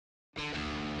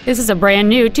This is a brand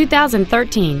new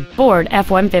 2013 Ford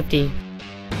F-150.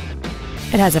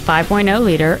 It has a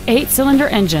 5.0-liter 8-cylinder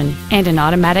engine and an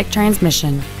automatic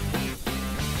transmission.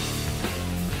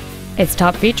 Its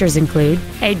top features include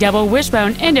a double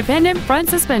wishbone independent front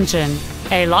suspension,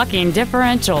 a locking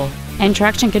differential, and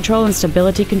traction control and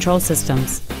stability control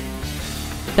systems.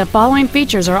 The following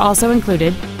features are also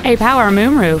included: a power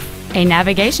moonroof, a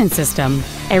navigation system,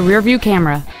 a rear-view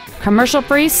camera,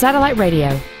 commercial-free satellite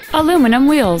radio, aluminum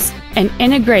wheels, an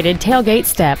integrated tailgate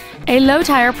step, a low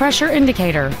tire pressure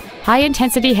indicator,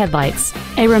 high-intensity headlights,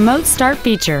 a remote start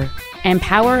feature, and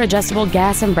power-adjustable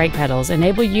gas and brake pedals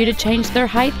enable you to change their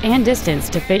height and distance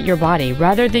to fit your body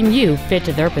rather than you fit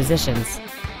to their positions.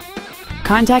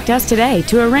 Contact us today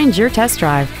to arrange your test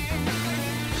drive.